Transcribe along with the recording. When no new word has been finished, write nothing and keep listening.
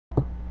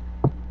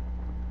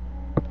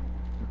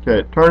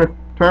Okay,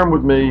 turn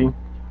with me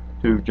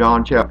to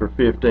John chapter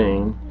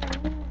 15,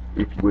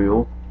 if you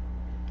will.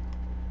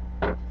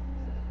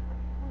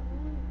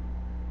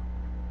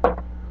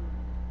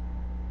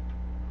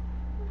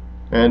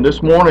 And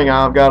this morning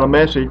I've got a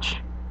message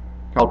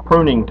called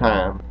Pruning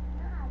Time.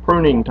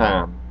 Pruning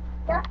Time.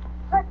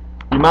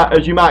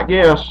 As you might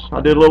guess, I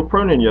did a little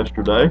pruning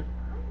yesterday,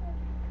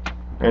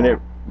 and it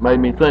made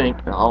me think.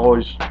 I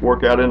always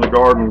work out in the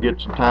garden and get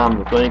some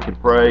time to think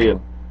and pray and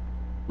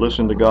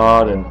listen to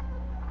God, and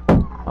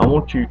I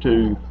want you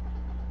to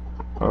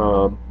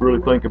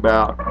really think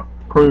about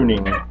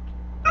pruning.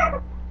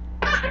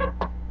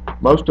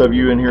 Most of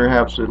you in here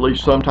have at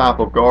least some type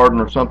of garden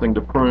or something to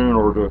prune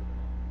or to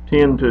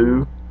tend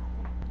to,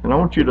 and I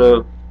want you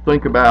to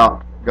think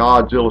about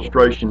God's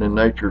illustration in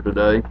nature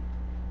today.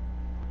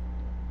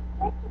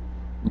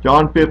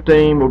 John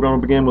 15, we're going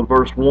to begin with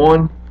verse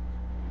 1.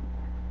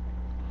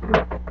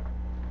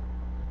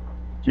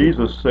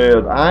 Jesus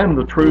said, I am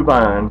the true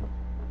vine,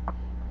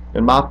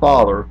 and my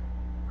Father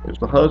is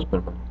the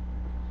husbandman.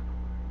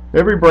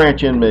 Every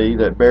branch in me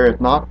that beareth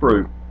not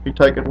fruit, he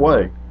taketh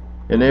away,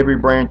 and every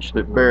branch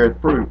that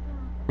beareth fruit,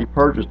 he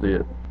purgeth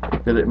it,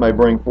 that it may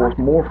bring forth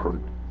more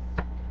fruit.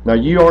 Now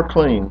ye are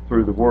clean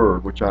through the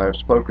word which I have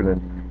spoken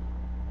unto you.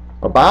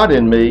 Abide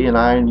in me, and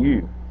I in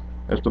you,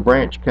 as the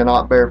branch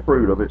cannot bear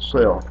fruit of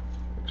itself,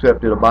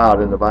 except it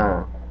abide in the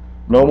vine.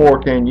 No more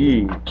can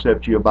ye,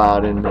 except ye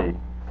abide in me.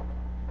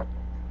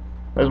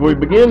 As we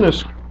begin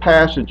this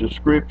passage of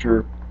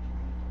Scripture,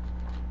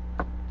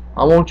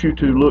 I want you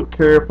to look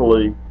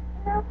carefully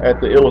at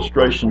the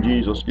illustration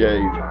Jesus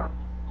gave.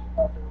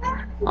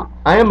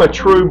 I am a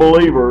true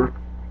believer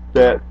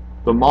that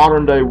the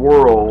modern day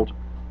world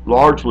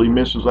largely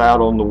misses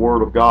out on the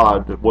Word of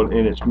God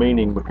in its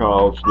meaning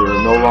because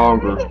they're no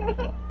longer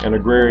an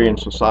agrarian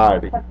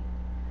society.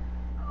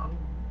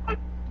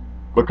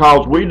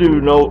 Because we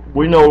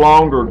no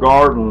longer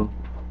garden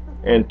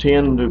and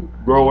tend to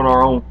grow in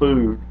our own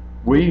food,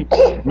 we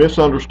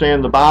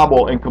misunderstand the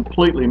Bible and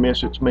completely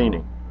miss its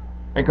meaning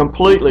and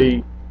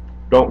completely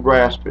don't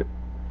grasp it.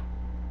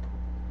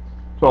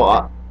 So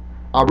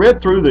I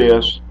read through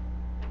this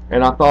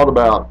and I thought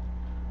about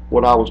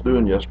what I was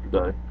doing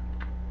yesterday.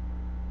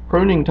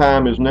 Pruning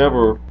time is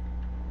never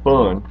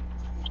fun.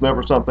 It's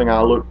never something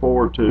I look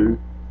forward to,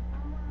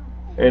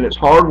 and it's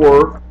hard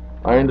work.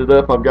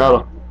 I've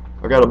got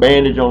a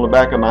bandage on the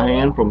back of my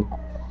hand from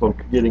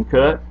getting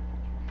cut.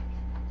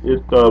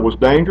 It was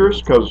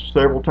dangerous because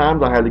several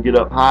times I had to get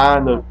up high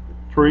in the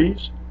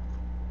trees,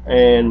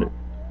 and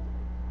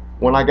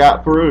when I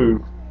got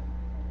through,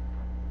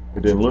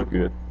 it didn't look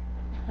good.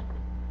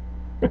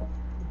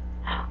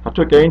 I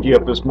took Angie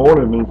up this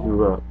morning and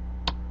said,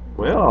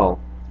 well,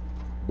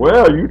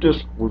 you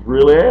just was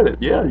really at it.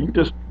 Yeah, you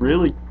just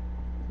really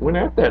went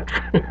at that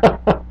tree.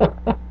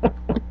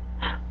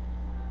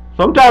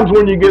 Sometimes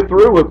when you get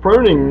through with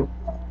pruning,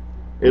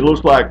 it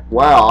looks like,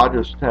 wow, I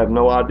just have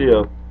no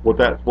idea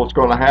what's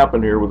going to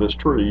happen here with this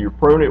tree. You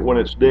prune it when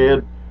it's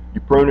dead.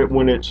 You prune it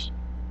when it's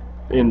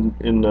in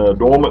the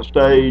dormant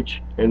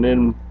stage, and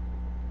then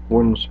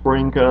when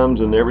spring comes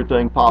and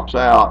everything pops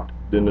out,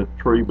 then the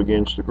tree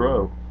begins to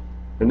grow.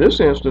 In this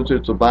instance,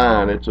 it's a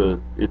vine. It's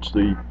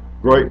the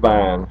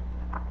grapevine.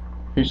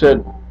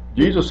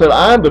 Jesus said,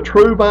 I am the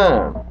true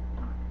vine,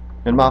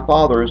 and my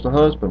Father is the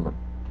husbandman.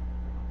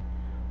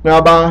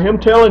 Now, by him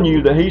telling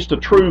you that he's the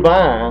true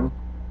vine,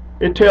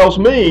 it tells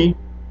me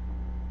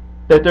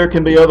that there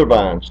can be other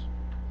vines,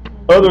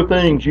 other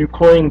things you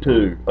cling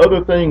to,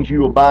 other things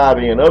you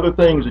abide in, other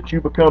things that you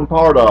become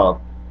part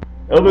of,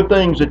 other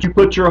things that you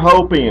put your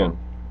hope in.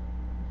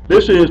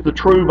 This is the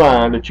true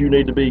vine that you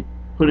need to be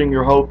putting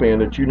your hope in,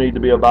 that you need to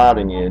be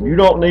abiding in. You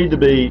don't need to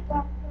be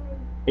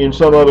in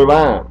some other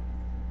vine.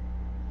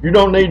 You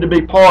don't need to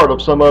be part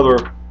of some other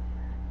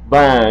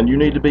vine. You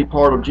need to be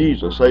part of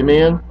Jesus.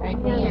 Amen?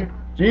 Amen.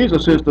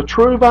 Jesus is the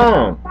true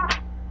vine.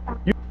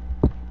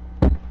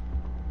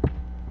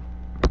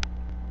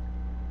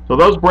 So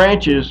those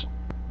branches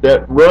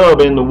that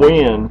rub in the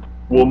wind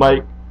will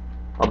make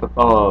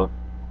a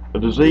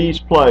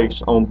diseased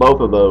place on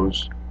both of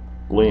those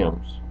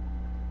limbs.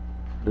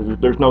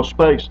 There's no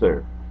space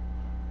there.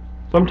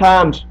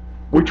 Sometimes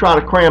we try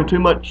to cram too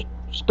much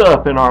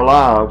stuff in our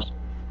lives,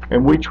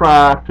 and we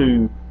try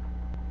to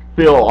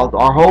fill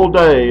our whole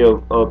day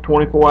of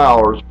 24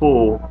 hours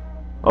full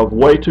of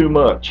way too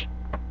much.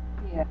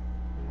 Yeah.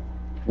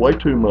 Way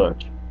too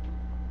much.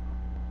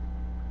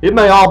 It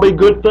may all be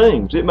good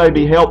things. It may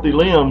be healthy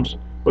limbs,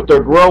 but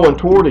they're growing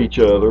toward each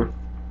other,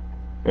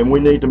 and we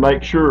need to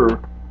make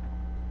sure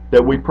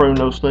that we prune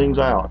those things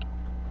out.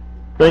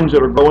 Things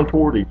that are going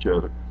toward each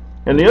other.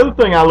 And the other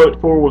thing I looked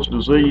for was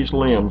diseased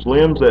limbs.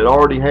 Limbs that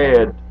already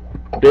had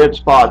dead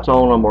spots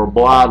on them or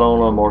blight on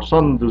them or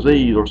some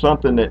disease or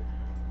something that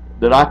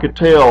I could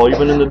tell,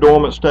 even in the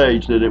dormant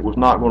stage, that it was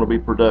not going to be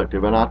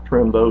productive, and I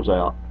trimmed those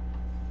out.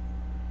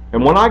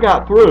 And when I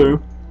got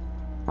through,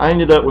 I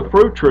ended up with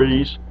fruit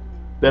trees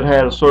that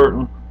had a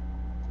certain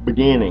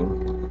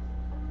beginning.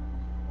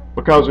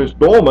 Because it's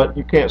dormant,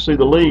 you can't see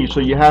the leaves, so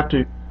you have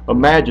to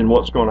imagine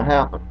what's going to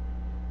happen.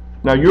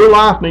 Now your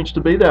life needs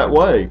to be that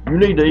way. You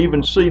need to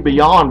even see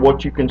beyond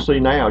what you can see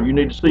now. You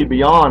need to see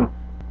beyond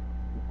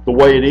the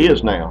way it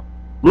is now.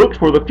 Look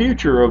for the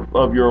future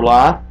of your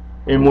life,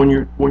 and when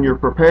you're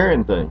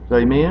preparing things.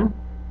 Amen.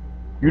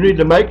 You need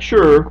to make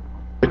sure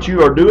that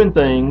you are doing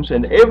things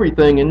and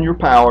everything in your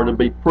power to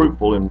be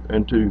fruitful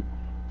and to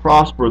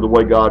prosper the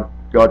way God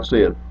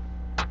said.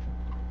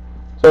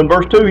 So in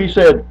verse 2 he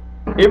said,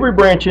 every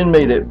branch in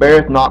me that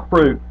beareth not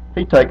fruit,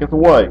 he taketh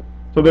away.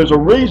 So there's a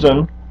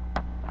reason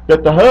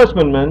that the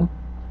husbandman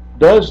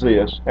does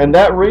this, and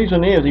that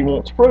reason is he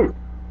wants fruit.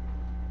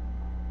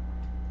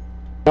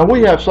 Now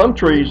we have some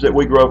trees that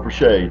we grow for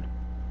shade,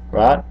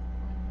 right?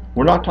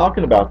 We're not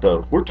talking about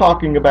those. We're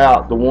talking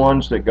about the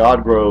ones that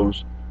God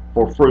grows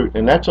for fruit,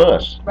 and that's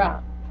us.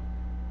 Right.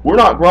 We're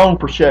not grown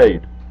for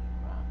shade.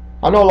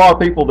 I know a lot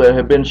of people that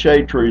have been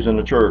shade trees in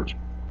the church.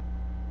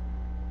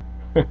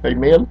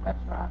 Amen? That's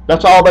right.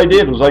 That's all they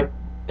did was they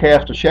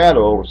cast a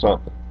shadow over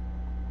something.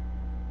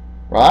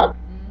 Right?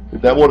 Mm-hmm.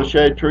 Is that what a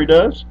shade tree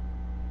does?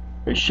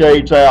 It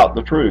shades out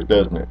the truth,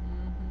 doesn't it?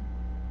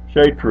 Mm-hmm.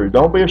 Shade tree.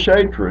 Don't be a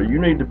shade tree. You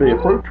need to be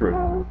a fruit tree.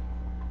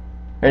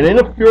 And then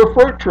if you're a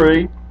fruit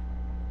tree,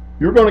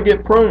 you're going to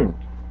get pruned.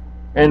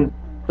 And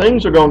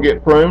things are going to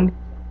get pruned.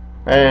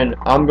 And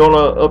I'm going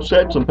to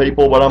upset some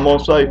people, but I'm going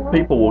to say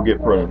people will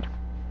get pruned.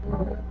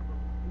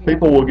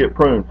 People will get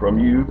pruned from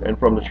you and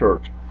from the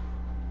church.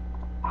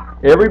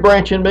 Every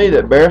branch in me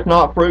that beareth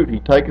not fruit, he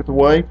taketh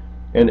away.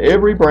 And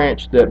every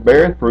branch that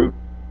beareth fruit,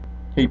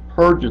 he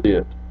purgeth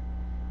it.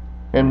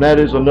 And that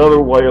is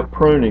another way of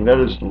pruning. That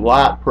is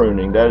light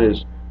pruning. That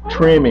is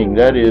trimming.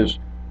 That is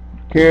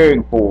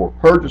caring for.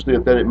 Purgeth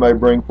it that it may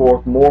bring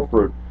forth more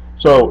fruit.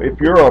 So if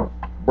you're a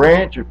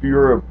branch, if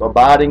you're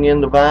abiding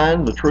in the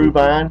vine, the true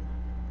vine,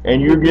 and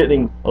you're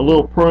getting a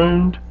little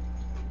pruned,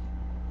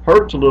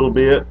 hurts a little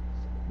bit,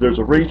 there's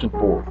a reason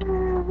for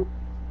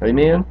it.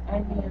 Amen?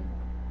 Amen.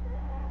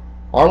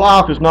 Our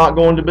life is not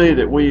going to be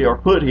that we are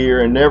put here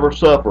and never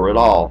suffer at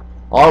all.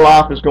 Our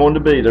life is going to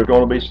be, there's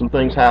going to be some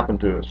things happen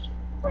to us.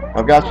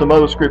 I've got some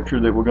other scripture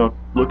that we're going to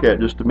look at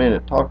in just a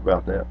minute, talk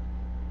about that.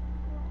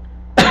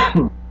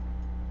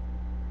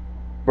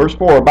 Verse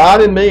 4,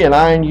 abide in me and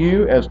I in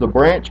you, as the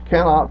branch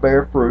cannot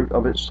bear fruit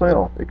of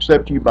itself,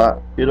 except it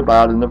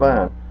abide in the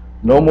vine.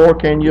 No more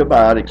can you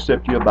abide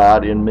except you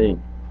abide in me.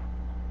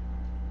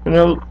 You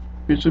know,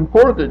 it's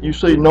important that you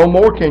see, no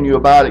more can you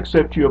abide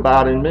except you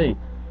abide in me.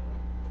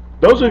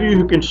 Those of you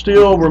who can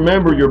still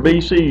remember your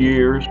BC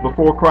years,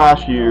 before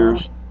Christ years,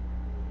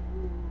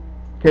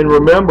 can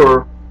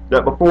remember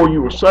that before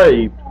you were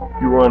saved,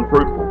 you were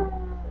unfruitful.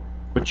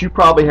 But you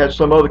probably had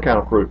some other kind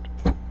of fruit.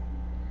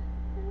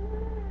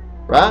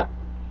 Right?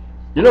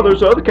 You know,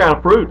 there's other kind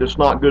of fruit that's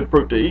not good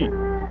fruit to eat.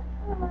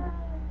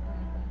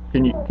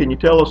 Can you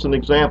tell us an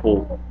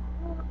example?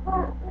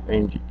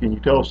 And can you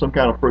tell us some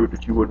kind of fruit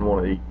that you wouldn't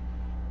want to eat?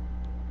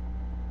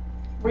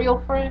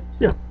 Real fruit?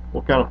 Yeah.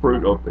 What kind of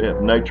fruit of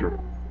nature?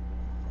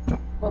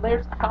 Well,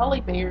 there's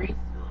holly berries.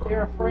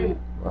 They're a fruit,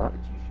 Right. but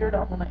you sure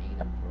don't want to eat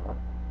them.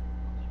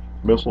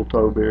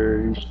 Mistletoe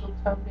berries.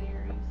 Mistletoe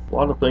berries. A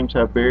lot of things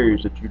have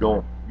berries that you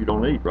don't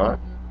eat, right?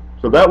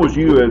 So that was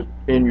you as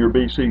in your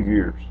BC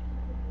years,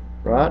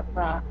 right?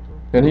 Right.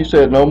 And he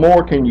said, no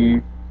more can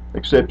you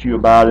except you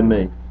abide in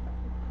me.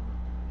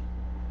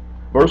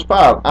 Verse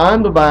 5, I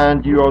am the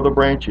vine, you are the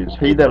branches.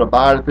 He that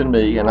abideth in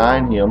me, and I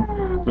in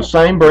him, the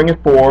same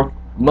bringeth forth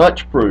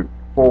much fruit,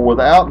 for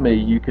without me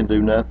you can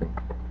do nothing.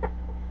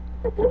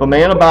 If a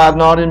man abide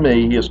not in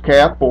me, he is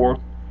cast forth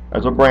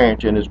as a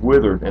branch, and is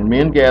withered, and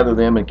men gather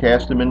them, and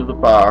cast them into the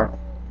fire,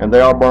 and they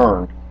are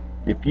burned.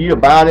 If ye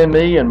abide in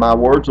me, and my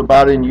words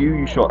abide in you,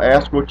 you shall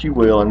ask what you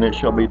will, and it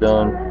shall be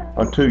done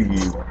unto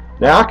you.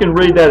 Now I can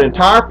read that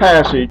entire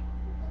passage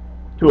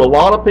to a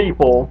lot of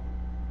people,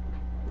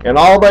 and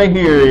all they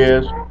hear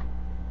is,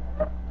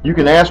 you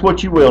can ask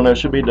what you will, and it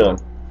shall be done.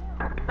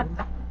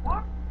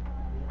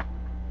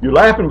 You're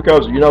laughing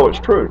because you know it's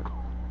true.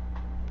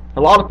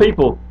 A lot of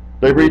people,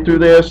 they read through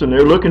this, and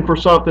they're looking for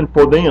something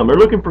for them. They're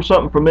looking for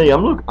something for me. I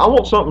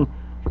want something.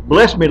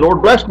 Bless me,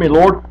 Lord. Bless me,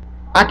 Lord.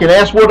 I can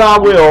ask what I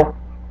will,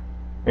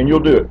 and you'll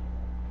do it.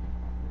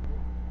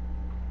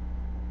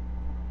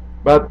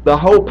 But the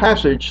whole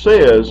passage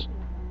says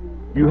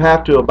you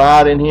have to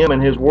abide in him,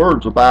 and his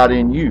words abide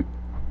in you.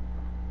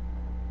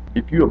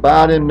 If you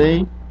abide in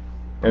me,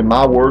 and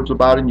my words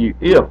abide in you.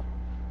 If.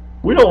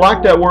 We don't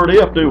like that word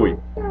if, do we?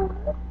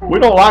 We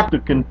don't like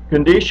the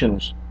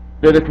conditions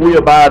that if we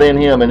abide in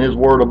him and his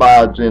word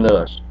abides in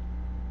us.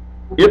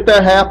 If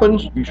that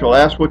happens, you shall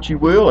ask what you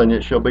will, and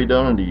it shall be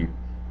done unto you.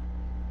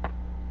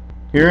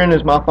 Herein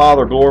is my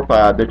Father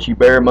glorified, that ye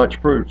bear much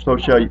fruit, so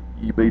shall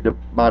ye be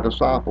my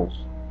disciples.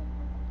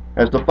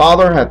 As the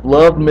Father hath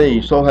loved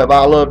me, so have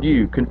I loved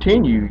you.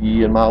 Continue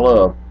ye in my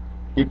love.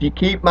 If ye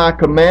keep my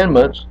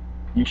commandments,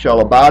 ye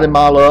shall abide in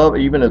my love,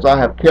 even as I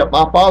have kept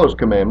my Father's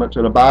commandments,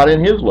 and abide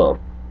in his love.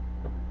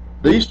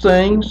 These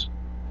things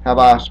have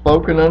I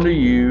spoken unto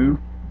you,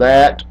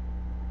 that,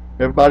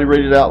 everybody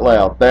read it out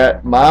loud,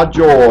 that my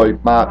joy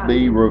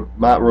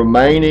might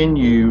remain in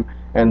you,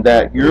 and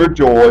that your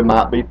joy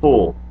might be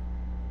full.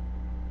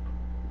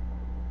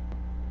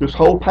 This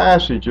whole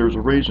passage, there's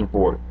a reason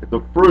for it.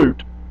 The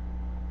fruit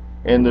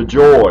and the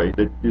joy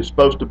that is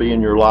supposed to be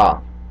in your life.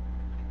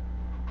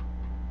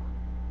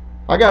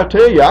 I got to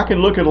tell you, I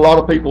can look at a lot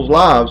of people's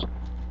lives,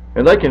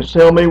 and they can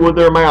tell me with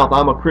their mouth,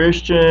 I'm a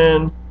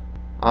Christian,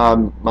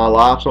 my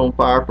life's on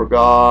fire for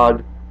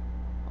God.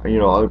 Do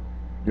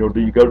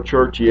you go to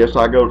church? Yes,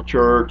 I go to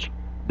church.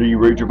 Do you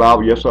read your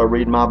Bible? Yes, I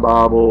read my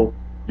Bible.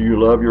 Do you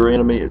love your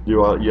enemy? Yeah.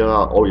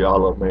 Oh yeah, I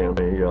love my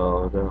enemy.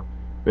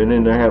 But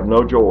then they have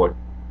no joy.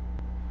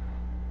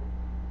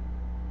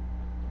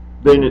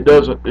 Then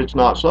it's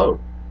not so.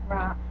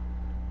 Right.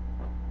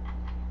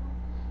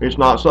 It's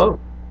not so.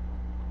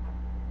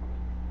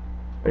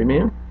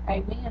 Amen?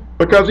 Amen.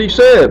 Because he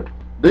said,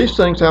 these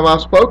things have I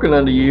spoken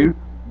unto you,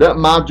 that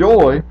my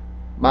joy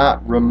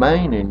might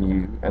remain in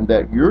you, and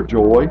that your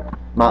joy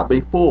might be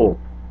full.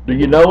 Do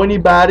you know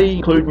anybody,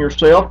 including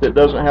yourself, that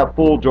doesn't have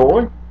full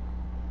joy?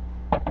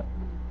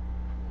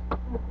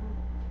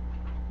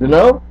 You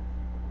know?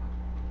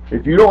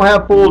 If you don't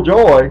have full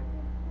joy,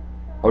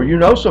 or you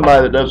know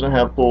somebody that doesn't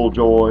have full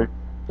joy,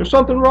 there's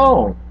something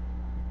wrong.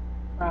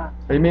 Right.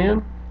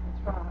 Amen?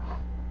 That's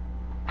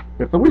right.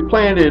 If we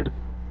planted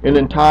an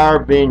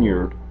entire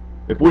vineyard,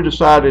 if we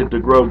decided to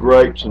grow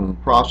grapes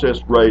and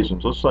processed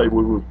raisins, let's say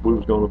we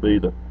was going to be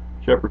the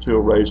Shepherd's Hill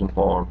Raisin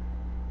Farm.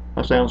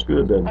 That sounds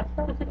good, doesn't it?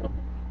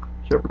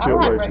 Shepherd's Hill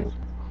like raisins.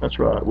 That's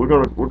right. We're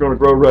going to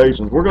grow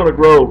raisins. We're going to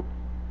grow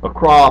a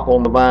crop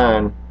on the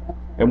vine,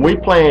 and we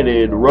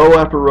planted row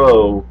after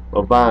row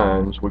of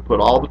vines. We put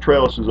all the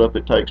trellises up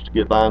it takes to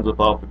get vines up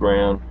off the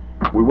ground.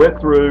 We went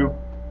through,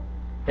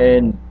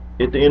 and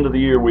at the end of the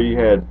year we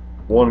had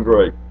one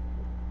grape.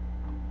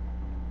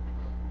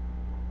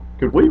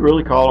 Could we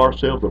really call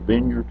ourselves a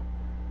vineyard?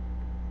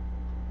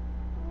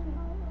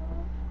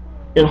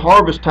 In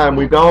harvest time,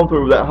 we've gone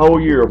through that whole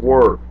year of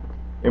work,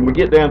 and we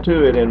get down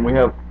to it and we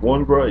have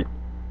one grape.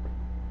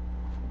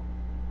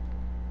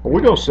 Are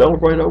we going to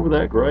celebrate over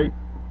that grape?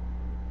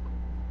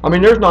 I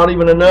mean, there's not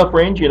even enough for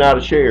Angie and I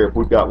to share if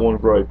we've got one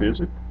grape,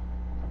 is it?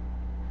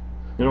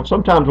 You know,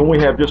 sometimes when we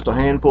have just a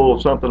handful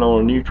of something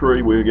on a new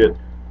tree,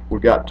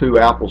 we've got 2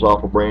 apples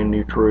off a brand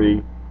new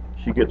tree.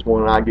 She gets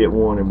one and I get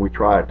one, and we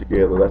try it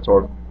together. That's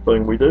our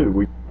thing we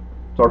do.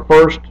 It's our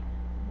first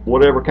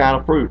whatever kind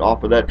of fruit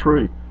off of that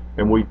tree,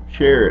 and we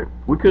share it.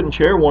 We couldn't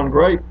share one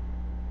grape,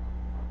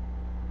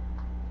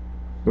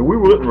 but we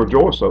wouldn't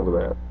rejoice over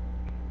that.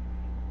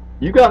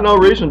 You got no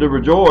reason to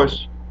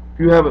rejoice if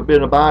you haven't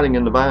been abiding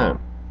in the vine,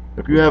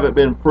 if you haven't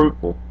been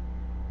fruitful.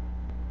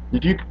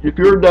 If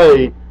your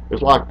day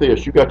is like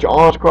this, you got your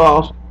arms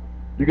crossed,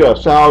 you got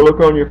a sour look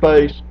on your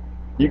face,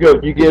 you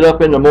get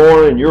up in the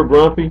morning and you're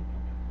grumpy,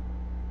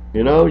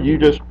 you know,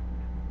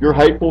 you're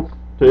hateful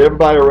to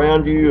everybody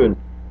around you,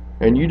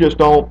 and you just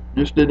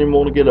didn't even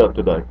want to get up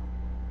today.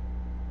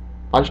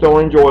 I just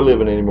don't enjoy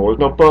living anymore.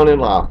 There's no fun in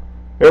life.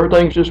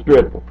 Everything's just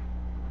dreadful.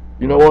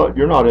 You know what?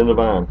 You're not in the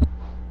vine.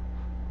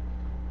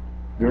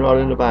 You're not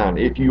in the vine.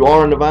 If you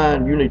are in the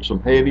vine, you need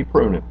some heavy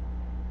pruning.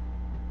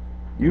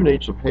 You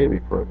need some heavy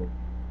pruning.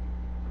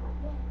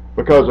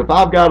 Because if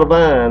I've got a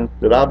vine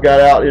that I've got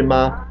out in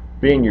my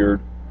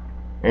vineyard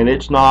and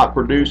it's not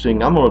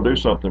producing, I'm going to do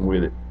something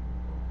with it.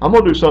 I'm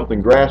going to do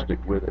something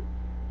drastic with it.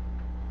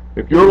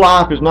 If your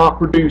life is not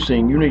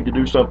producing, you need to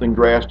do something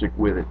drastic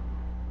with it.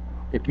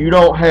 If you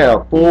don't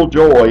have full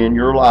joy in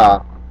your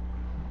life,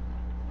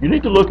 you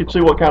need to look and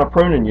see what kind of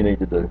pruning you need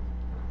to do.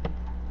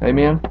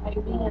 Amen?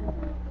 Amen.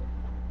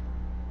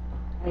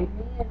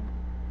 Amen.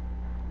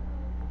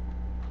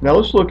 Now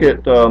let's look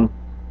at,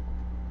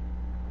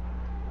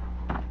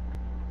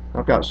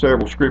 I've got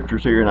several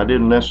scriptures here, and I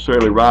didn't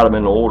necessarily write them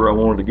in the order I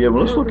wanted to give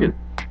them. Let's look at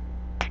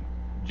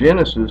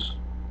Genesis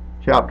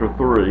chapter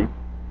 3,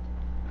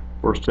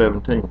 verse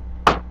 17.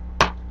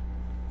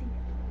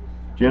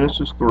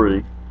 Genesis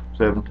 3,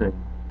 17.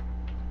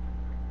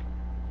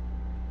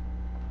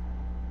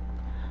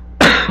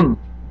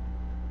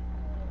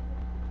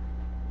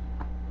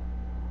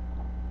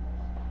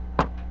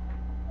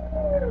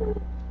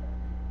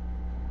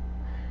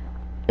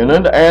 And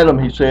unto Adam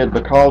he said,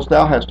 because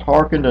thou hast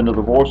hearkened unto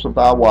the voice of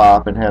thy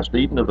wife, and hast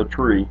eaten of the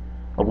tree,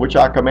 of which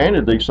I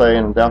commanded thee,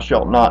 saying, thou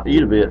shalt not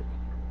eat of it,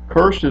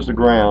 cursed is the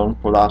ground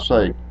for thy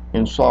sake.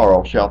 In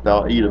sorrow shalt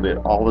thou eat of it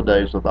all the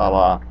days of thy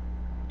life.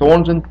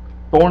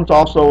 Thorns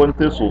also and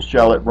thistles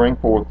shall it bring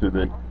forth to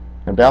thee,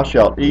 and thou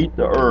shalt eat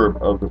the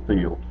herb of the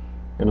field.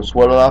 In the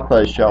sweat of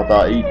thy face shalt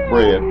thou eat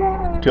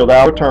bread, till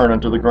thou return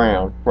unto the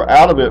ground. For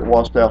out of it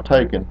wast thou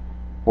taken,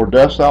 for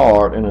dust thou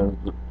art,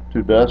 and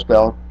to dust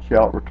thou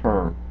shalt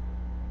return.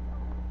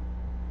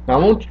 Now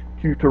I want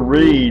you to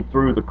read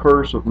through the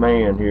curse of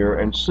man here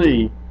and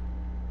see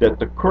that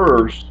the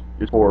curse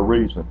is for a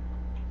reason,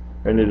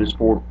 and it is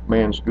for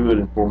man's good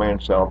and for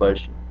man's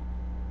salvation.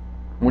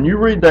 When you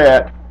read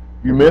that,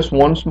 you miss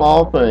one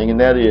small thing, and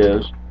that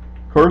is,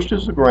 cursed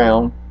is the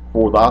ground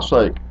for thy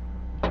sake.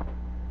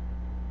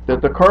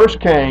 That the curse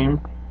came,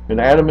 when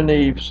Adam and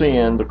Eve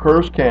sinned, the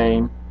curse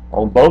came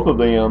on both of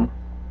them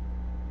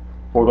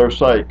for their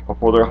sake, or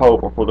for their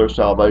hope, or for their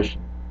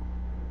salvation.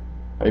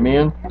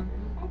 Amen?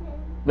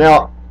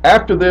 Now,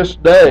 after this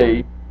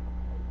day,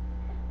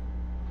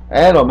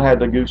 Adam had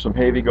to do some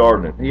heavy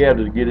gardening. He had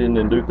to get in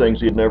and do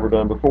things he had never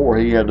done before.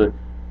 He had to,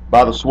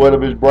 by the sweat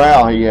of his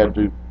brow, he had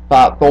to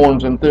fight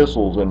thorns and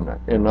thistles,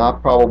 and I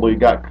probably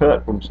got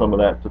cut from some of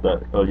that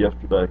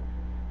yesterday.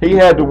 He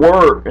had to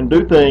work and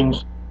do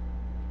things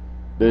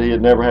that he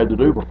had never had to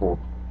do before.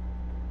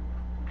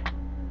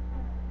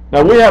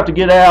 Now we have to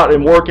get out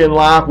and work in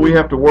life. We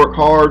have to work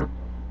hard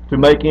to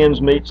make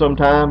ends meet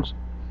sometimes,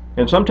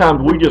 and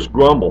sometimes we just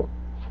grumble.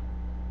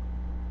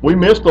 We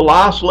missed the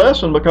last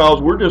lesson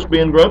because we're just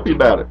being grumpy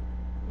about it.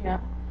 Yeah.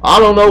 I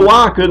don't know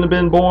why I couldn't have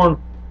been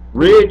born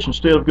rich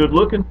instead of good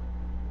looking.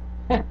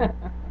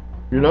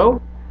 You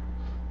know?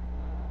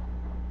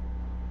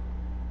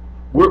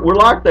 We're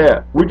like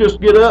that. We just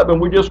get up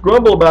and we just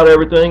grumble about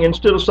everything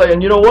instead of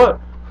saying, you know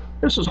what?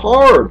 This is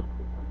hard,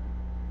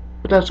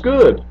 but that's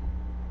good.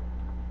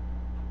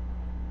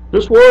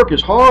 This work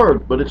is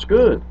hard, but it's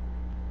good.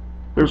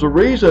 There's a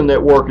reason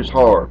that work is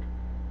hard.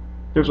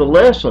 There's a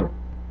lesson.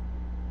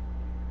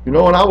 You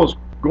know, when I was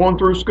going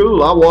through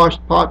school, I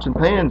washed pots and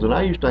pans, and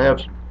I used to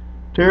have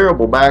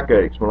terrible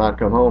backaches when I'd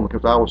come home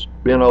because I was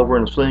bent over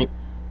in the sink,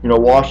 you know,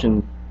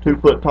 washing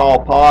 2-foot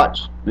tall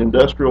pots, the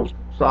industrial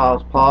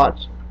size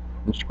pots,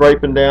 and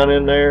scraping down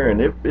in there,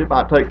 and it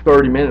might take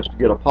 30 minutes to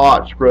get a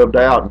pot scrubbed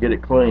out and get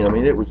it clean. I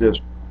mean, it was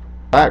just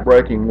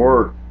back-breaking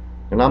work,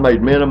 and I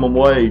made minimum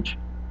wage.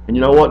 And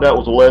you know what? That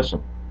was a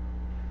lesson.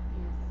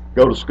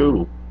 Go to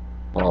school,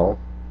 Paul.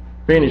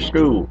 Finish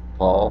school,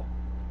 Paul.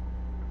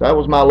 That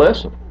was my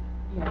lesson.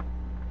 Yeah.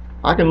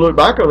 I can look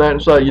back on that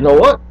and say, you know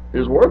what? It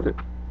was worth it.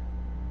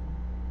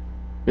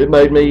 It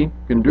made me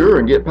endure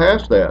and get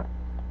past that.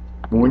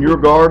 And when you're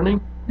gardening,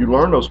 you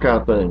learn those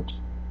kind of things.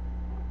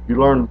 You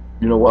learn,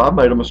 you know, well, I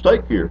made a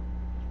mistake here.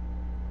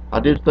 I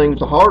did things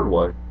the hard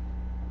way.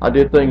 I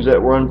did things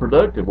that were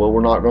unproductive. Well,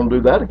 we're not going to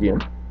do that again.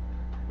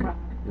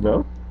 You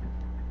know?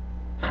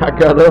 I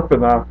got up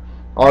and I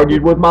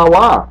argued with my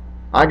wife.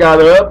 I got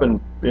up and,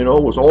 you know,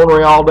 was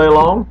ornery all day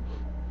long.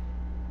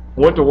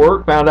 Went to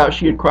work, found out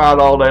she had cried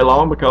all day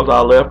long because I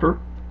left her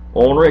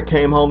ornery.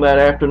 Came home that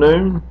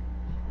afternoon,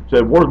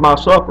 said, "Where's my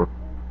supper,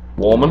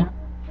 woman?"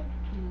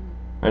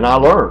 And I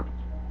learned.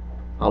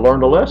 I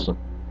learned a lesson.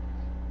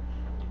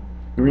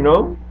 You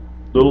know,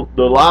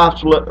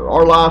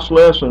 our life's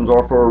lessons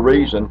are for a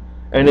reason,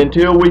 and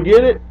until we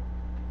get it,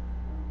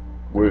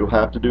 we'll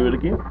have to do it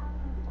again.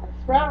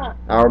 That's right.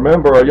 I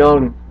remember a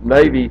young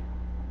Navy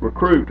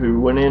recruit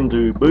who went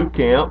into boot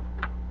camp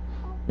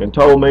and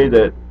told me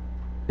that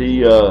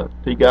he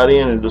got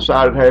in and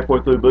decided halfway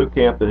through boot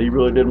camp that he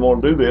really didn't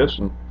want to do this,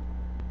 and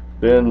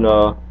then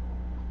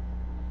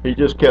he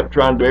just kept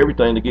trying to do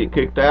everything to get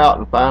kicked out,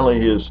 and finally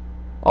his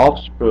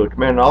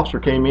commanding officer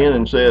came in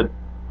and said,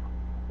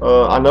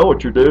 I know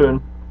what you're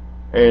doing,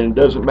 and it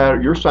doesn't matter,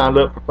 you're signed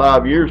up for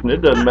 5 years, and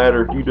it doesn't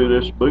matter if you do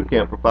this boot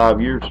camp for 5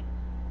 years,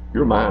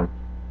 you're mine.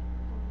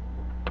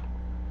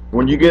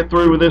 When you get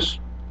through with this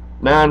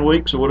 9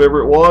 weeks or whatever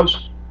it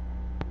was,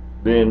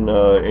 then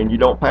and you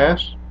don't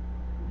pass,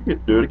 you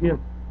get to do it again.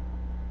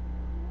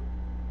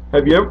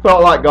 Have you ever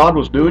felt like God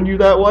was doing you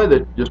that way,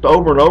 that just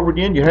over and over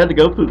again you had to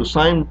go through the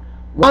same,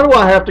 why do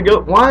I have to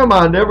go, why am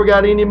I never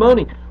got any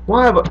money?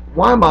 Why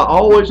am I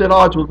always at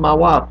odds with my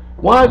wife?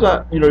 Why is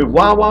I, you know,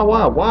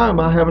 why am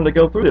I having to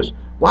go through this?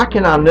 Why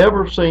can I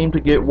never seem to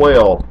get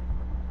well?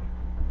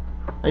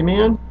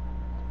 Amen?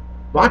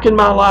 Why can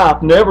my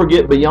life never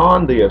get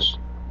beyond this?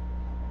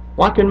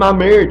 Why can my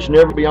marriage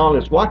never be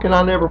beyond this? Why can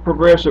I never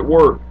progress at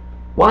work?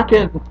 Why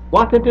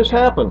can't this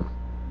happen?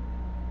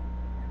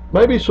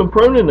 Maybe some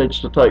pruning needs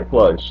to take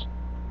place.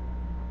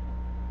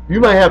 You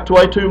may have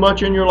way too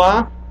much in your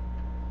life,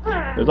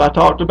 as I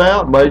talked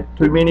about, made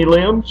too many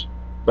limbs.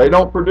 They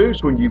don't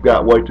produce when you've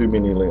got way too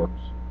many limbs.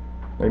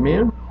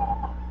 Amen?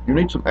 You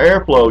need some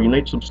airflow. You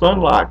need some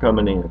sunlight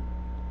coming in.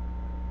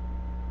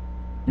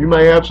 You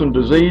may have some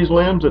diseased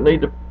limbs that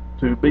need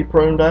to be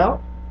pruned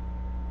out.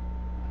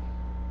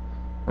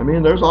 I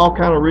mean, there's all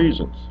kind of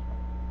reasons.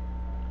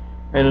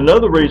 And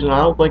another reason, I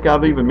don't think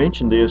I've even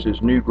mentioned this,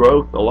 is new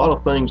growth. A lot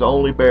of things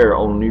only bear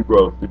on new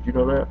growth. Did you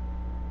know that?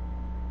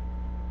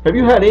 Have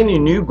you had any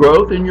new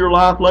growth in your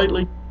life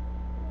lately?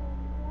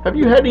 Have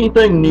you had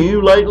anything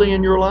new lately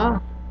in your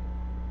life?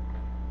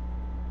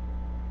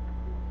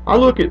 I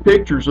look at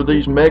pictures of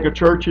these mega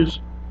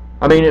churches.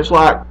 I mean, it's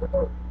like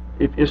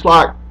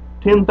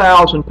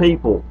 10,000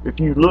 people. If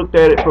you looked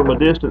at it from a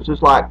distance,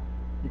 it's like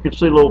you could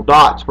see little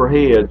dots for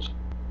heads.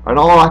 And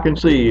all I can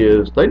see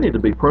is they need to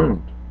be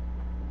pruned.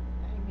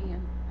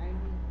 Amen. Amen.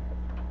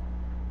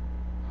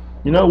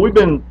 You know, we've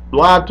been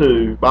lied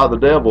to by the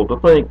devil to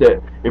think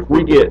that if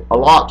we get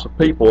lots of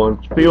people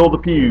and fill the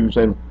pews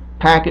and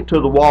pack it to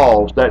the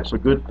walls, that's a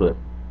good thing.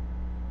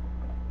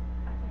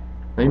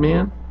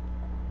 Amen?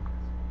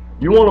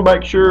 You want to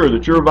make sure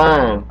that your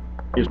vine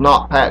is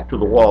not packed to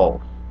the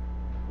walls.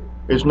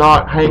 It's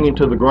not hanging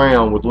to the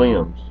ground with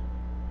limbs.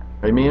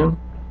 Amen?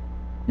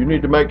 You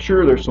need to make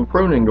sure there's some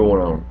pruning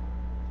going on.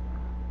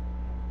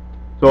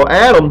 So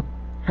Adam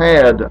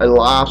had a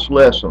life's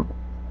lesson,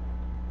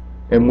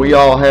 and we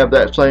all have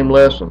that same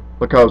lesson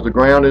because the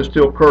ground is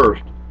still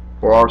cursed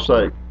for our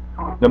sake.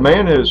 The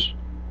man has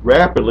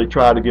rapidly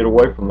try to get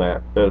away from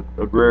that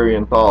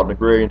agrarian thought, an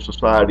agrarian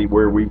society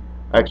where we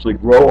actually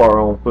grow our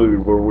own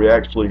food, where we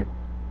actually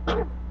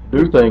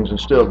do things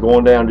instead of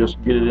going down and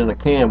just get it in a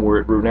can where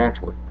it grew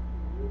naturally,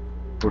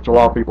 which a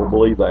lot of people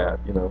believe that,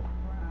 you know.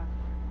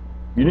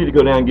 You need to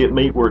go down and get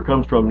meat where it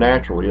comes from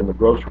naturally in the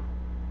grocery.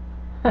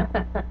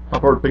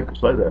 I've heard people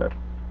say that.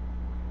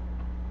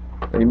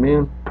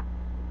 Amen.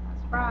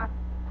 That's right.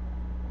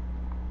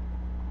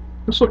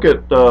 Let's look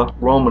at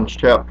Romans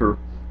chapter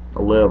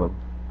 11.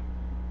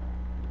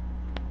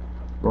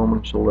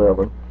 Romans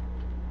 11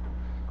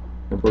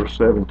 and verse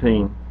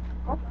 17.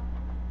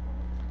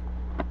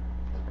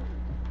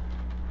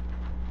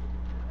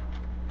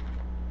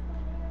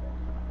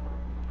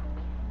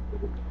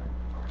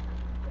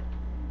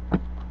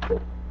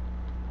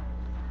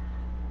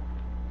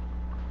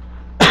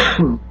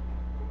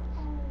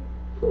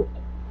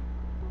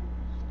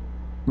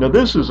 Now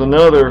this is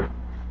another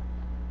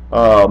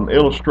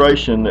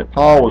illustration that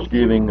Paul was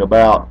giving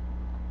about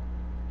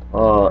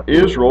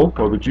Israel,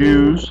 or the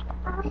Jews,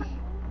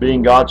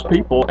 being God's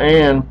people,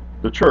 and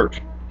the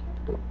church.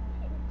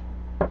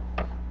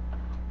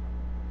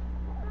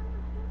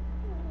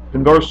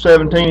 In verse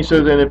 17 he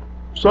says, "And if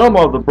some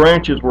of the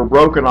branches were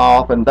broken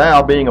off, and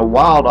thou, being a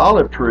wild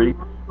olive tree,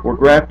 were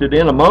grafted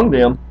in among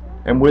them,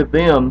 and with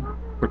them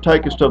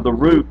partakest of the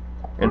root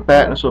and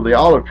fatness of the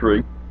olive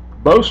tree,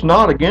 boast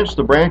not against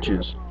the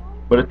branches,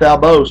 but if thou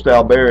boast,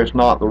 thou bearest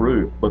not the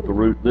root, but the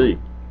root thee.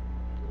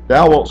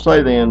 Thou wilt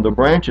say then, the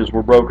branches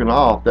were broken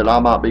off, that I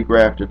might be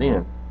grafted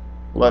in.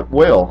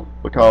 Well,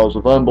 because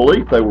of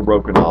unbelief they were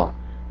broken off.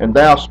 And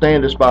thou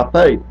standest by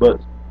faith, but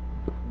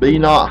be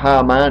not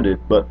high-minded,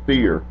 but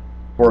fear.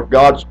 For if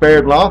God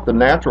spared not the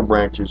natural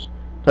branches,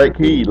 take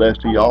heed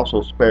lest he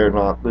also spare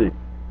not thee."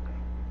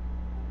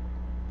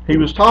 He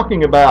was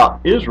talking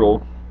about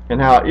Israel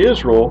and how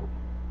Israel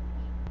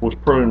was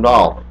pruned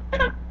off.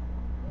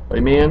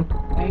 Amen?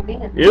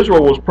 Amen.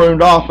 Israel was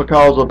pruned off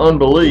because of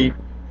unbelief,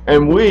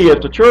 and we as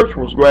the church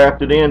was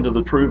grafted into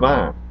the true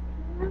vine.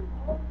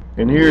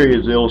 And here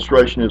his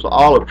illustration is the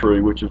olive tree,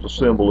 which is a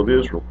symbol of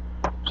Israel.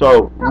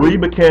 So we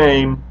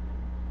became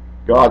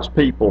God's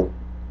people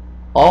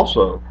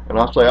also. And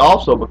I say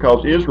also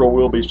because Israel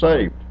will be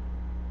saved.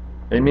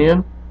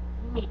 Amen?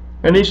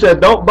 And he said,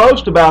 don't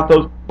boast about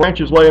those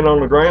branches laying on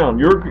the ground.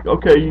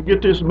 You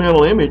get this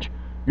mental image.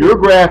 You're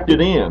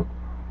grafted in.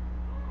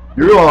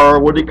 You are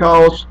what he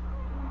calls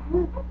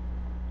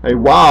a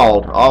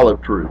wild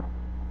olive tree.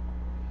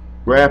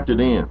 Grafted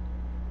in.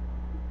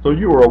 So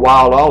you were a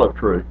wild olive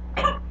tree.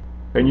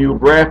 And you were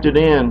grafted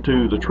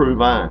into the true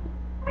vine.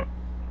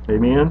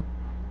 Amen?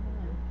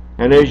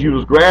 And as you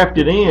was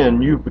grafted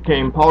in, you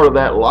became part of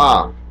that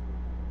life.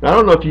 Now, I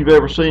don't know if you've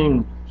ever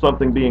seen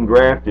something being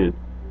grafted,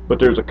 but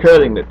there's a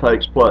cutting that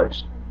takes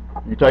place.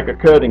 You take a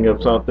cutting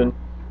of something,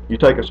 you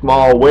take a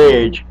small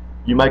wedge,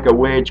 you make a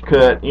wedge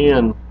cut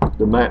in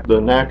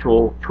the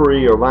natural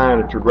tree or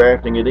vine that you're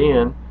grafting it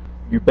in,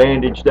 you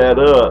bandage that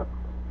up,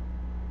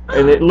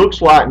 and it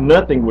looks like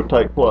nothing would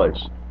take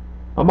place.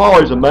 I'm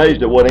always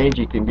amazed at what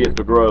Angie can get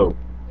to grow.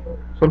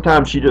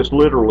 Sometimes she just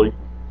literally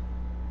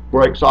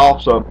breaks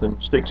off something,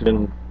 sticks it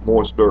in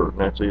moist dirt, and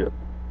that's it.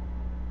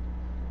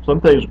 Some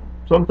things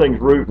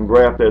root and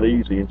graft that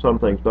easy, and some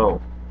things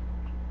don't.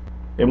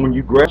 And when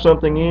you graft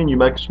something in, you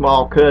make a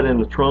small cut in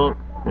the trunk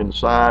and the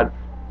side,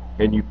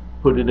 and you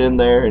put it in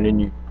there, and then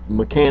you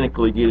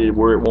mechanically get it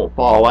where it won't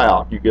fall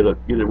out. You get it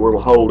where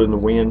it'll hold in the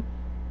wind,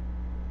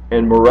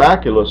 and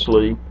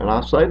miraculously, and I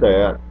say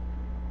that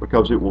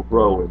because it will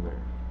grow in there.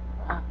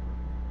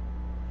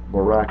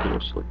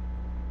 Miraculously.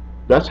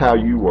 That's how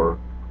you were.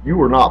 You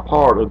were not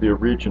part of the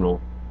original.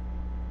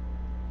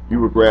 You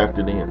were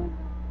grafted in.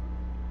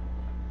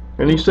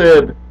 And he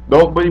said,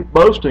 don't be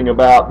boasting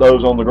about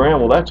those on the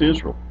ground. Well, that's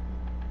Israel.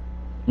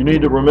 You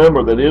need to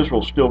remember that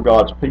Israel's still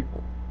God's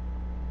people.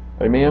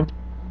 Amen?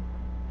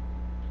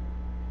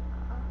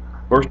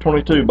 Verse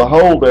 22,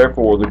 "Behold,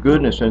 therefore, the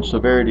goodness and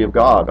severity of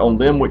God. On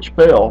them which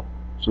fell,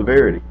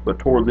 severity, but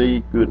toward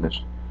thee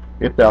goodness,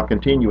 if thou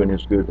continue in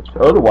his goodness.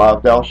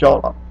 Otherwise thou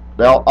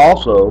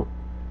also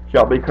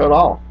shalt be cut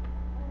off."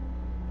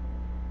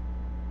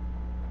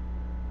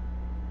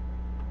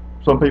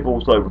 Some people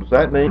will say, well, does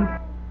that mean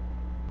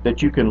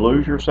that you can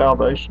lose your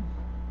salvation?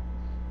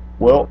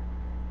 Well,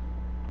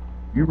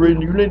 you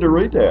need to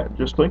read that and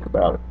just think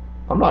about it.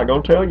 I'm not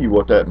going to tell you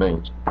what that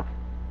means.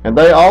 "And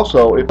they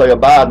also, if they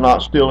abide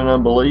not still in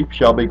unbelief,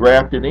 shall be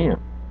grafted in.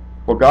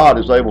 For God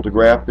is able to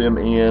graft them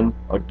in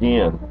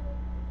again."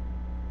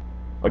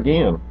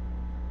 Again.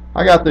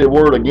 I got the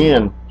word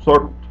again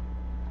circled.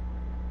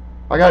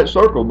 I got it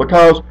circled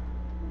because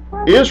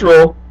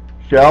Israel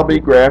shall be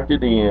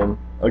grafted in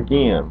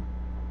again.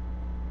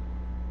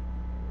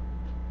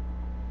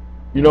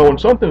 You know, when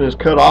something is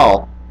cut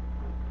off,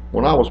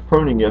 when I was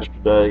pruning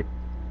yesterday,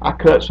 I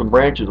cut some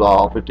branches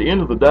off. At the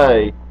end of the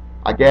day,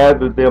 I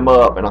gathered them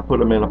up and I put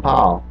them in a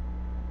pile.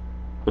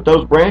 But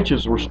those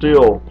branches were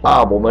still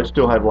pliable. They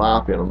still had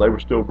life in them. They were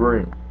still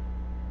green.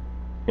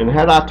 And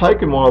had I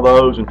taken one of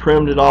those and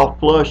trimmed it off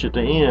flush at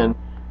the end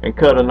and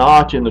cut a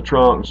notch in the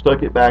trunk and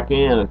stuck it back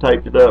in and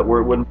taped it up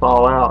where it wouldn't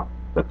fall out,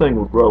 that thing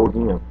would grow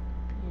again. Yes.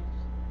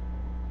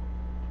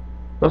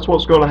 That's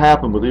what's going to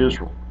happen with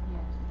Israel.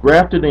 Yes.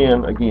 Grafted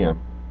in again.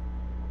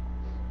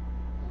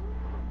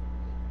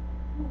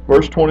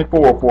 Verse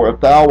 24, for if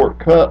thou wert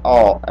cut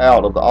off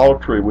out of the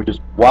olive tree, which is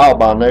wild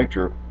by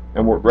nature,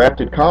 and wert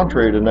grafted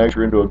contrary to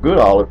nature into a good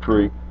olive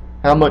tree,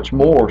 how much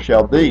more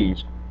shall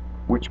these,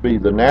 which be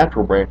the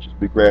natural branches,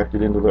 be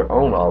grafted into their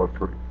own olive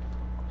tree?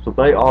 So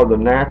they are the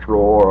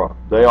natural, or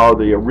they are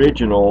the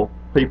original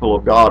people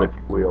of God, if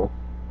you will,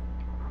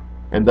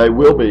 and they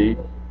will be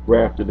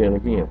grafted in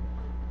again.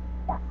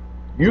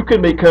 You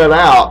can be cut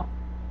out,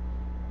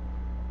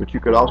 but you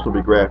could also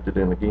be grafted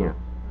in again.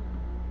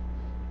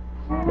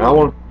 Now I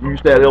want to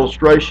use that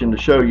illustration to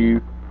show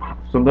you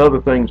some other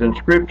things in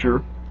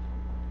Scripture.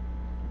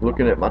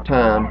 Looking at my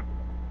time,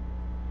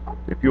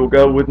 if you'll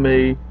go with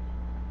me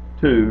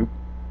to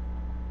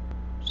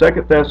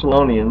 2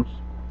 Thessalonians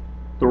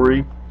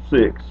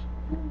 3:6.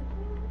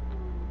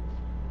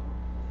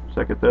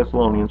 2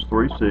 Thessalonians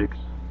 3:6.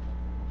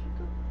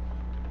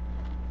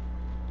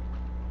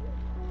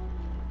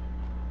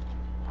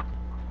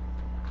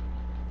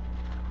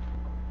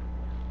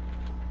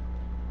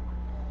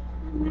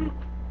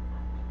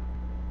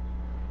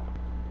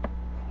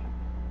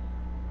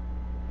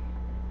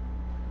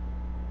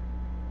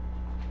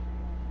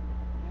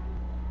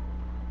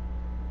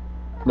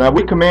 Now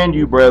we command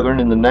you, brethren,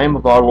 in the name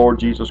of our Lord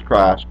Jesus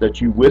Christ,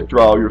 that you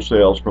withdraw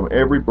yourselves from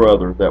every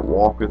brother that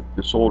walketh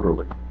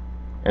disorderly,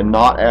 and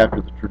not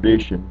after the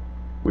tradition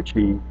which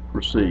he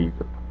received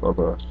of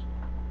us.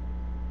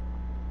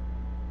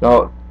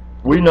 Now,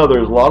 we know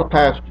there's a lot of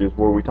passages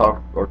where we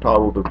are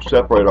told to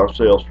separate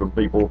ourselves from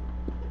people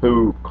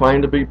who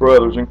claim to be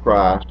brothers in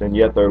Christ, and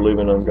yet they're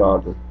living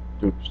ungodly.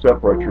 To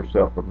separate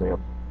yourself from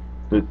them.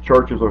 The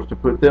churches are to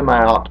put them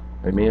out.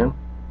 Amen.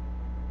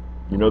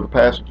 You know the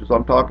passages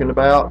I'm talking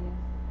about?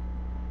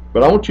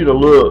 But I want you to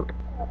look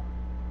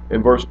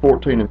in verse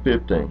 14 and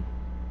 15.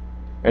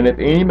 And if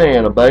any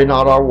man obey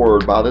not our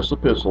word by this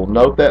epistle,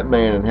 note that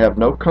man and have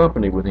no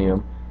company with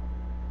him,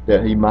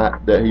 that he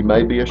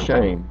may be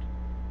ashamed.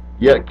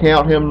 Yet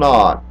count him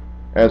not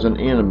as an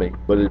enemy,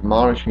 but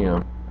admonish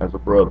him as a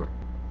brother.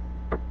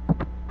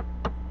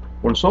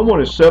 When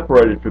someone is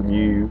separated from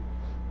you,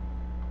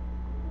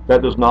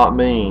 that does not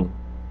mean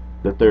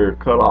that they're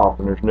cut off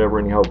and there's never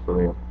any hope for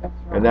them. That's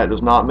right. And that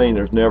does not mean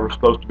there's never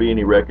supposed to be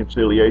any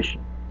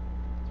reconciliation.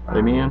 Right.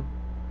 Amen?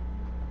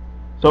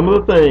 Some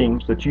of the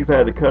things that you've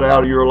had to cut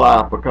out of your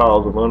life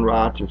because of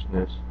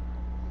unrighteousness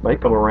may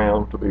come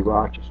around to be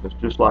righteousness,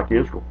 just like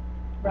Israel.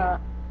 Right.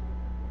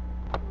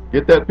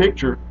 Get that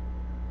picture?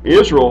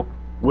 Israel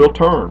will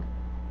turn.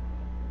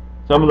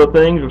 Some of the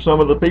things or some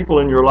of the people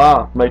in your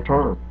life may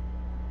turn.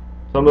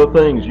 Some of the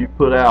things you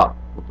put out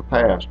with the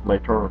past may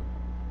turn.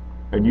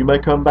 And you may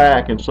come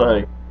back and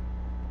say,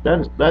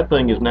 that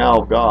thing is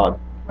now of God.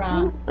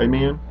 Right.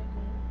 Amen?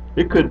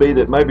 It could be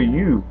that maybe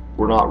you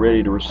were not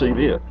ready to receive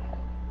it.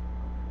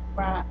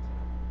 Right.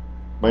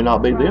 May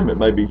not be them, it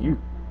may be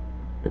you.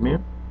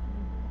 Amen?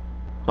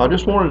 So I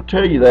just wanted to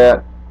tell you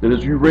that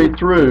as you read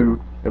through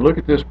and look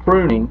at this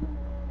pruning,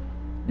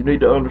 you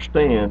need to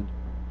understand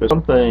that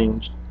some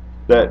things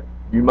that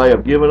you may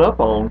have given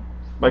up on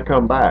may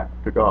come back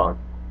to God.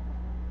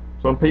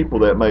 Some people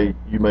that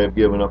you may have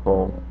given up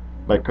on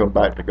may come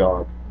back to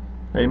God.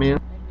 Amen?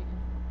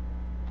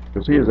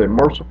 Because He is a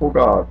merciful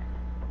God.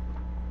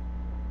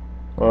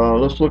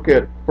 Let's look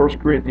at 1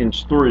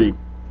 Corinthians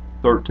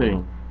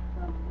 3:13.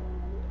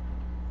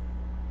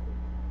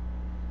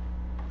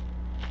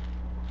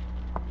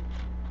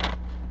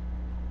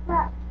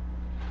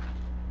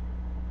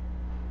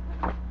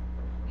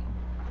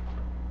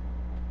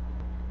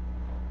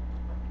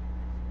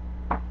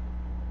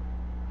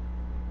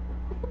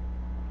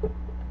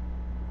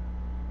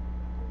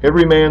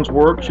 Every man's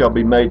work shall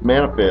be made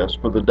manifest,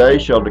 for the day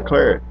shall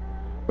declare it,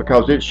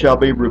 because it shall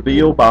be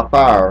revealed by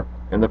fire,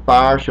 and the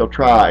fire shall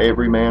try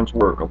every man's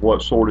work of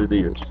what sort it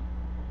is.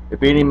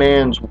 If any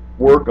man's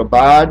work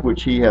abide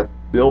which he hath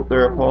built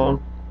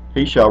thereupon,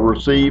 he shall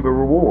receive a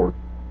reward.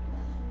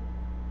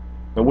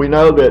 And we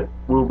know that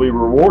we'll be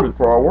rewarded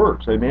for our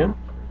works. Amen?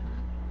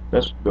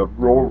 That's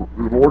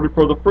rewarded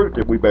for the fruit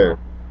that we bear.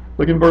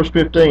 Look in verse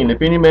 15.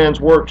 If any man's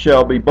work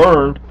shall be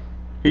burned,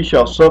 he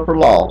shall suffer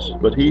loss,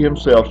 but he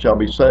himself shall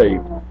be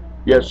saved,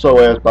 yet so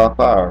as by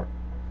fire.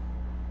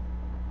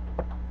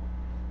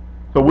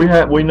 So we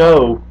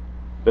know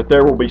that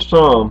there will be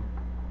some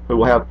who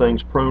will have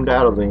things pruned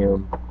out of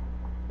them,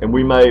 and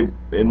we may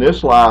in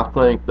this life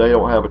think they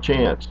don't have a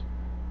chance,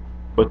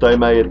 but they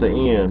may at the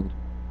end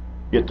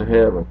get to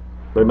heaven.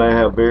 They may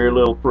have very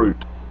little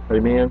fruit.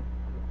 Amen?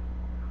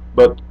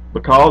 But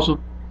because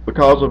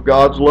of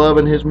God's love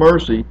and His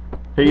mercy,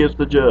 He is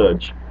the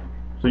judge.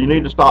 So you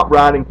need to stop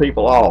writing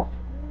people off.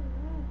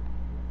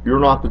 You're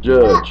not the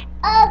judge.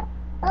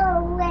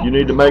 You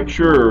need to make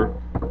sure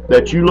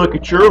that you look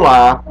at your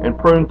life and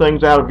prune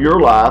things out of your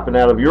life and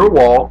out of your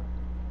walk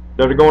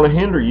that are going to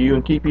hinder you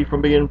and keep you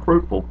from being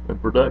fruitful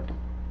and productive.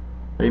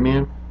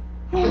 Amen?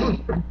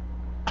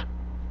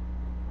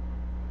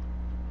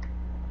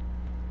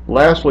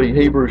 Lastly,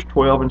 Hebrews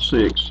 12 and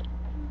 6.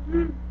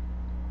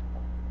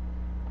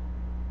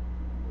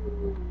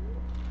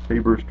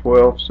 Hebrews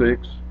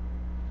 12:6.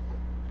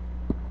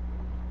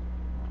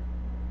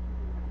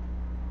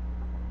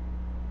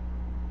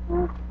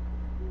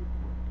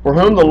 For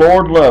whom the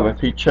Lord loveth,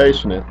 he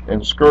chasteneth,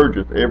 and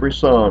scourgeth every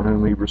son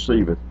whom he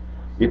receiveth.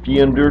 If ye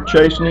endure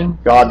chastening,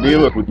 God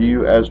dealeth with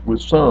you as with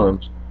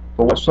sons.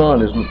 For what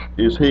son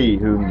is he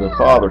whom the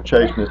Father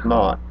chasteneth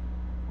not?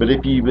 But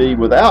if ye be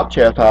without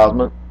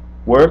chastisement,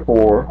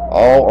 wherefore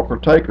all are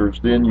partakers,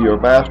 then ye are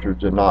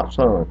bastards and not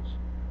sons.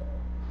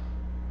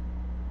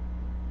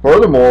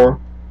 Furthermore,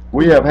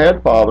 we have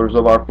had fathers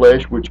of our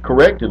flesh which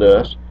corrected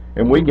us,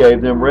 and we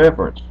gave them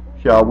reverence.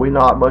 Shall we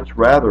not much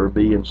rather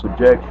be in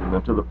subjection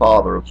unto the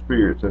Father of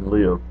spirits and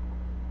live?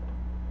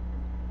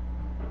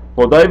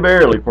 For they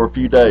verily for a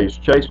few days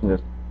chastened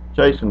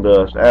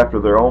us after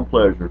their own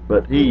pleasure,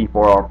 but he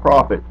for our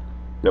profit,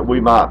 that we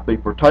might be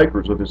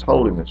partakers of his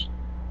holiness.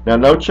 Now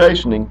no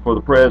chastening for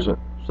the present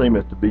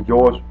seemeth to be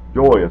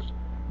joyous,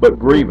 but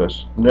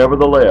grievous.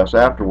 Nevertheless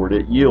afterward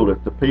it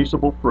yieldeth the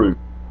peaceable fruit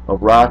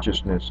of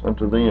righteousness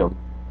unto them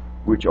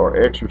which are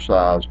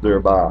exercised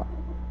thereby.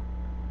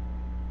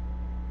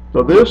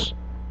 So this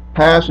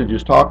passage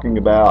is talking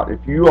about if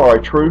you are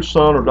a true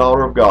son or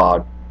daughter of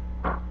God,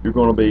 you're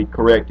going to be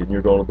corrected,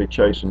 you're going to be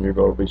chastened, you're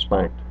going to be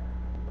spanked.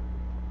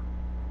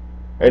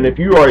 And if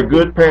you are a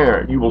good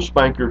parent, you will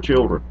spank your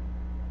children.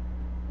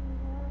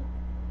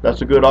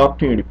 That's a good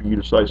opportunity for you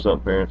to say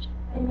something, parents.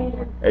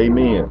 Amen.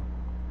 Amen.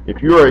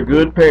 If you are a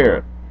good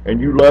parent and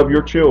you love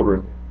your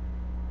children,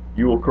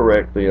 you will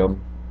correct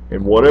them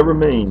in whatever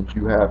means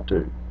you have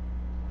to.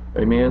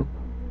 Amen.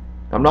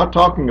 I'm not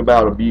talking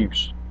about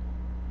abuse.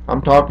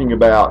 I'm talking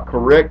about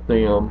correct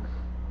them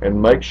and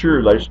make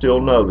sure they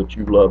still know that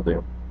you love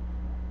them.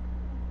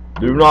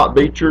 Do not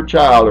beat your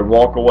child and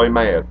walk away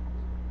mad.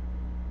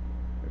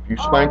 If you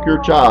spank your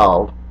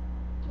child,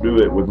 do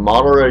it with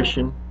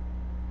moderation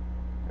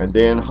and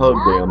then hug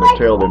them and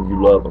tell them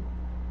you love them.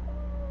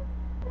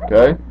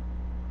 Okay?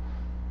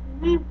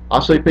 I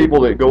see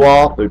people that go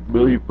off, they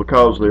believe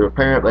because they're a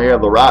parent they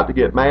have the right to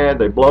get mad,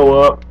 they blow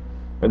up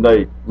and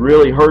they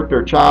really hurt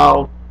their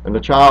child and the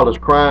child is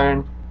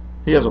crying.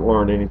 He hasn't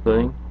learned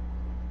anything.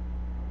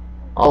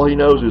 All he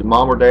knows is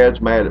mom or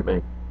dad's mad at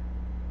me.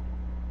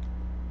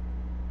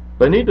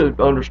 They need to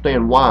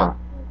understand why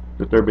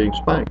that they're being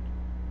spanked.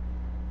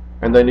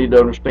 And they need to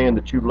understand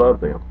that you love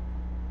them.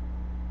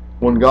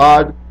 When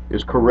God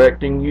is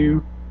correcting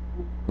you,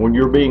 when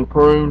you're being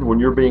pruned, when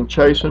you're being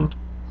chastened,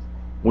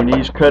 when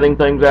he's cutting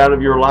things out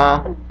of your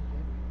life,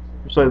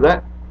 you say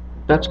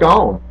that's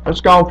gone. That's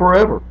gone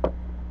forever.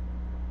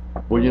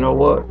 Well, you know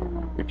what?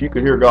 If you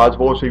could hear God's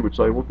voice, he would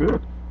say, well,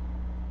 good.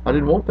 I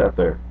didn't want that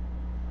there.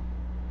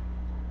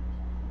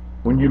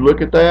 When you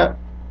look at that,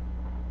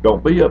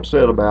 don't be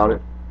upset about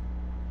it,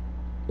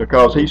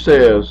 because he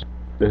says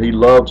that he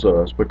loves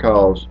us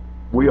because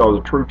we are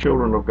the true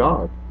children of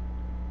God.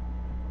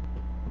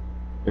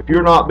 If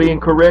you're not being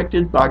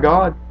corrected by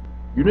God,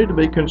 you need to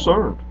be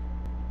concerned.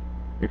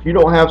 If you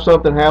don't have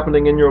something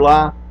happening in your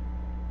life,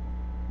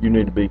 you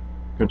need to be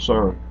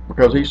concerned,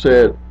 because he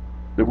said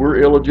that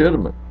we're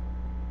illegitimate.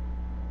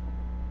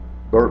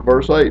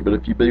 Verse 8, but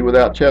if you be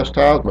without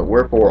chastisement,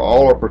 wherefore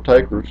all are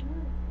partakers,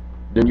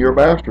 then you're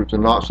bastards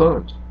and not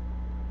sons.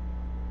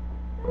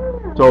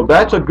 So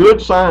that's a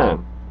good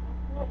sign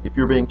if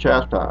you're being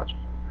chastised.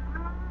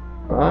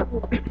 Right?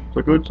 It's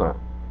a good sign.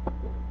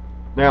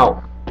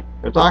 Now,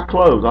 as I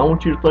close, I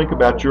want you to think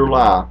about your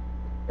life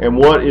and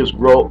what is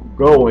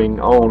going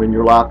on in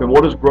your life and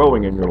what is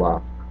growing in your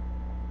life.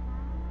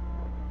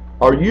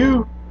 Are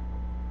you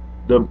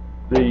the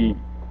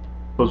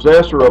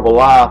possessor of a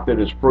life that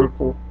is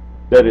fruitful,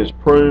 that is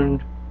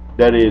pruned,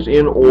 that is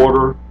in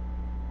order,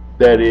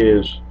 that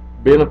is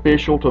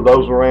beneficial to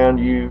those around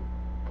you?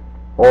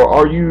 Or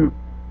are you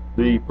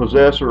the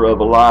possessor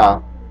of a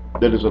life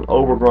that is an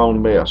overgrown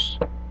mess?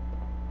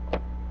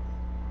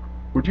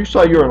 Would you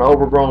say you're an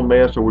overgrown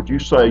mess, or would you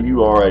say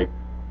you are a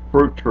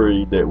fruit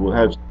tree that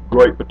has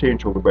great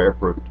potential to bear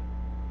fruit?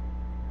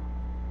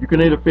 You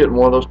can either fit in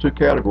one of those two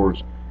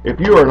categories.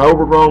 If you are an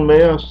overgrown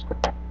mess,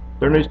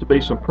 there needs to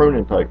be some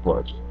pruning take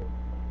place.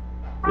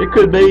 It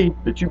could be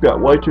that you've got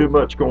way too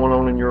much going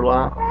on in your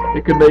life.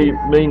 It could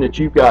mean that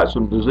you've got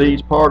some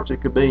diseased parts.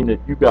 It could mean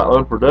that you've got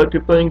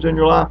unproductive things in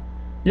your life.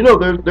 You know,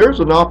 there's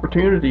an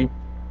opportunity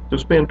to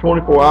spend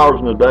 24 hours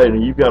in a day,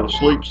 and you've got to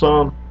sleep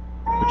some,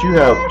 but you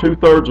have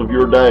 2/3 of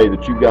your day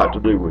that you've got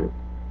to do with.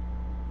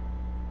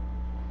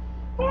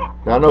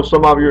 Now, I know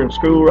some of you are in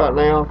school right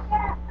now,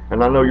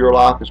 and I know your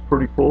life is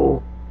pretty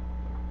full,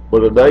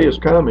 but a day is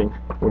coming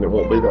when it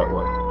won't be that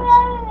way.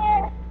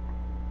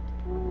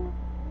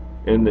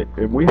 And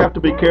we have to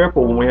be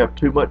careful when we have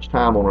too much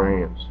time on our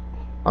hands.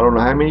 I don't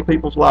know how many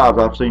people's lives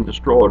I've seen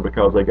destroyed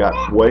because they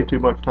got way too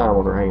much time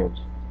on their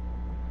hands.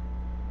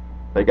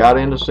 They got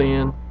into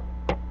sin.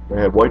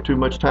 They had way too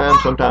much time,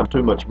 sometimes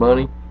too much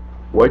money,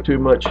 way too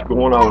much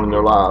going on in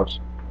their lives,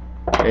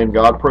 and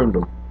God pruned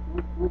them.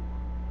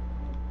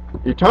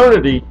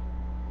 Eternity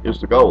is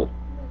the goal,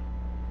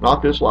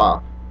 not this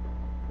life.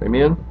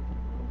 Amen?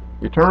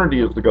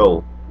 Eternity is the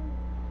goal.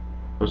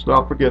 Let's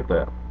not forget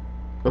that.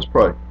 Let's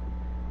pray.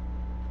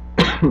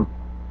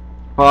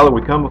 Father,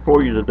 we come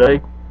before you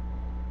today,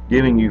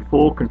 giving you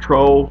full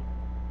control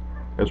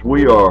as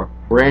we are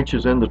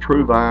branches in the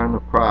true vine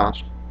of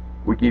Christ.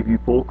 We give you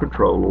full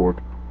control,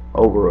 Lord,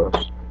 over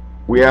us.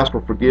 We ask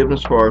for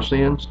forgiveness for our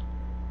sins.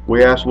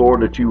 We ask,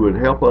 Lord, that you would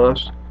help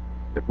us.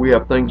 If we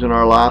have things in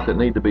our life that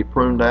need to be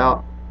pruned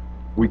out,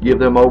 we give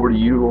them over to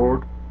you,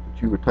 Lord,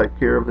 that you would take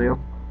care of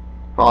them.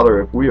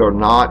 Father, if we are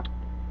not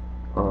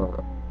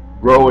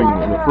growing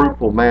in a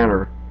fruitful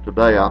manner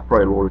today, I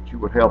pray, Lord, that you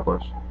would help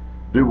us.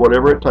 Do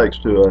whatever it takes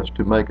to us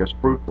to make us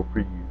fruitful for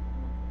you,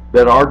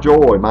 that our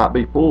joy might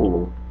be full,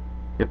 Lord.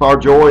 If our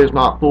joy is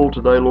not full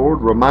today,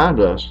 Lord,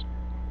 remind us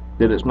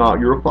that it's not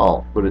your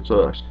fault, but it's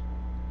us.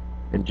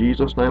 In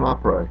Jesus' name I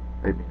pray.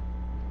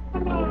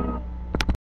 Amen.